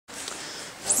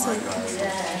So,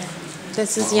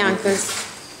 this is Yanka's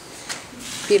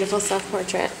beautiful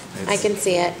self-portrait. I can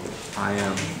see it. I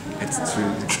am. It's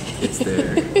true. It's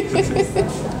there.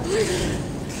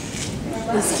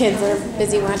 These kids are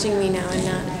busy watching me now and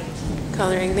not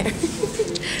coloring their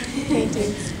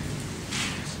paintings.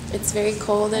 It's very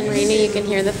cold and rainy. You can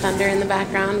hear the thunder in the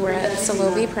background. We're at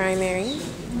Silobi Primary.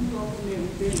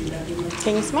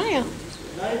 Can you smile?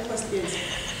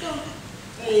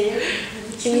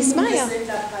 Can you smile?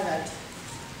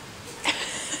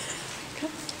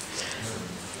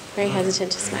 Very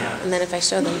hesitant to smile. And then if I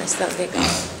show them this, they'll giggle.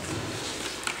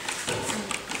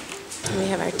 And we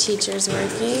have our teachers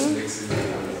working,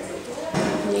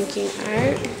 making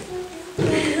art.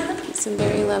 Some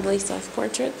very lovely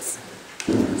self-portraits.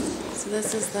 So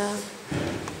this is the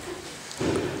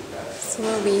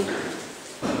Silobi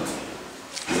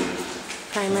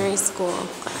Primary School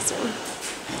classroom.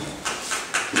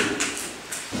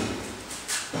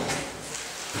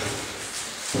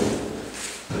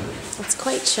 It's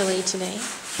quite chilly today.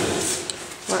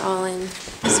 We're all in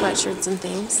sweatshirts and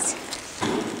things.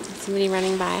 Somebody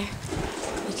running by.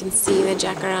 You can see the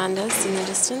jacarandas in the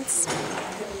distance.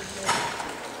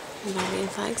 The Bolivian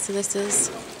flag. So this is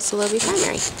Silobi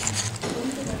Primary.